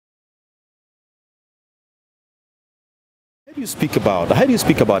How do you speak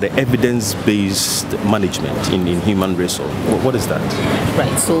about the evidence-based management in human resource? What is that?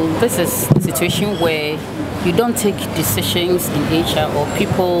 Right. So this is a situation where you don't take decisions in HR or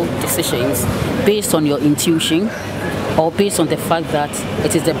people decisions based on your intuition or based on the fact that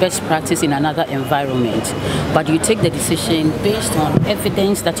it is the best practice in another environment, but you take the decision based on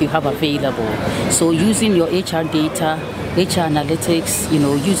evidence that you have available. So using your HR data, HR analytics,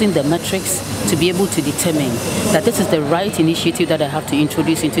 using the metrics to be able to determine that this is the right initiative that I have to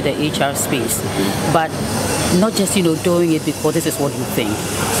introduce into the HR space, but not just doing it because this is what you think.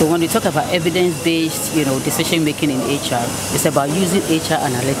 So when we talk about evidence-based decision making in HR, it's about using HR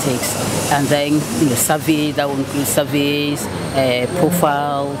analytics and then survey, that will include surveys,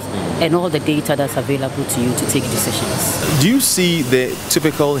 profiles, and all the data that's available to you to take decisions. Do you see the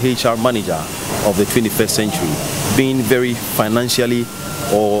typical HR manager of the 21st century being very financially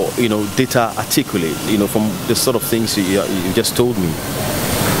or data articulate, from the sort of things you just told me?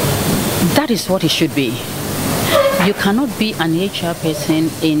 That is what it should be. You cannot be an HR person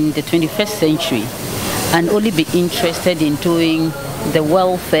in the 21st century and only be interested in doing the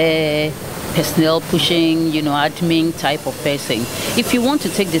welfare, personnel pushing, admin type of person. If you want to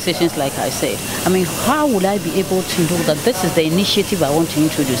take decisions, like I said, how would I be able to know that this is the initiative I want to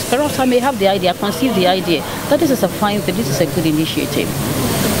introduce? Perhaps I may have the idea, conceive the idea that this is a fine thing, this is a good initiative.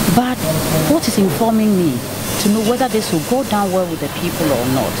 But what is informing me to know whether this will go down well with the people or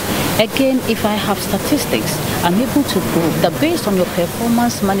not? Again, if I have statistics, I'm able to prove that based on your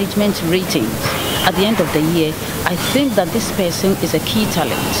performance management ratings at the end of the year, I think that this person is a key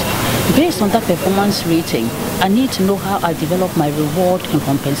talent. Based on that performance rating, I need to know how I develop my reward and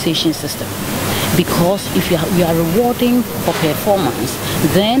compensation system. Because if you are rewarding for performance,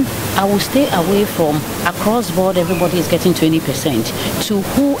 then I will stay away from across board everybody is getting 20% to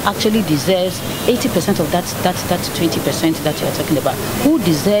who actually deserves 80% of that 20% that you are talking about. Who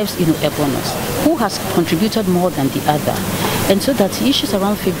deserves a bonus? Who has contributed more than the other? And so that issues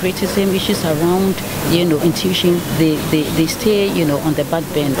around favoritism, issues around intuition, they stay on the back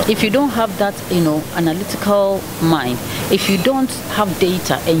burner. If you don't have that analytical mind, if you don't have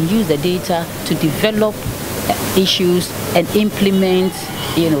data and use the data to develop issues and implement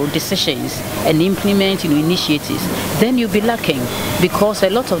decisions and implement initiatives, then you'll be lacking, because a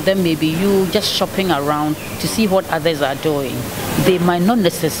lot of them may be you just shopping around to see what others are doing. They might not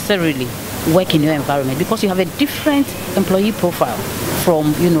necessarily work in your environment because you have a different employee profile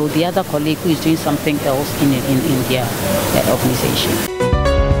from the other colleague who is doing something else in their organization.